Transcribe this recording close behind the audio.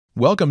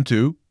Welcome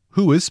to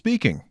Who is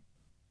Speaking?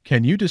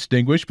 Can you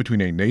distinguish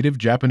between a native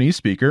Japanese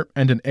speaker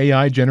and an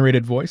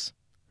AI-generated voice?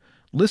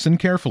 Listen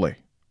carefully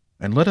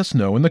and let us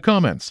know in the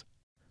comments.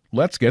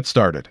 Let's get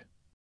started.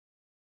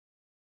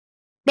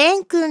 ベ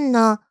ン君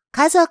の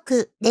家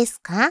族です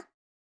か？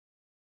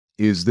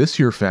 Is this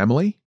your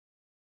family?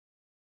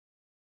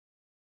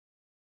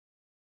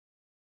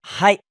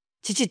 はい、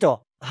父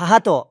と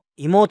母と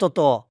妹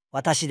と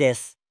私で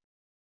す。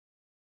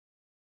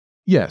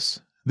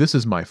Yes, this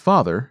is my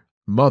father,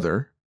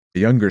 mother, a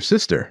younger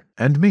sister,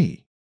 and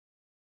me.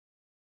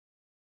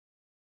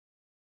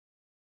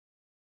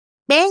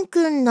 ベン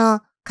君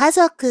の家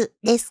族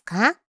です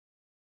か？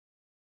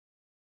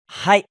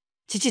はい、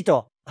父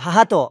と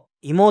母と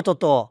妹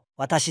と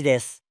私で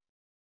す。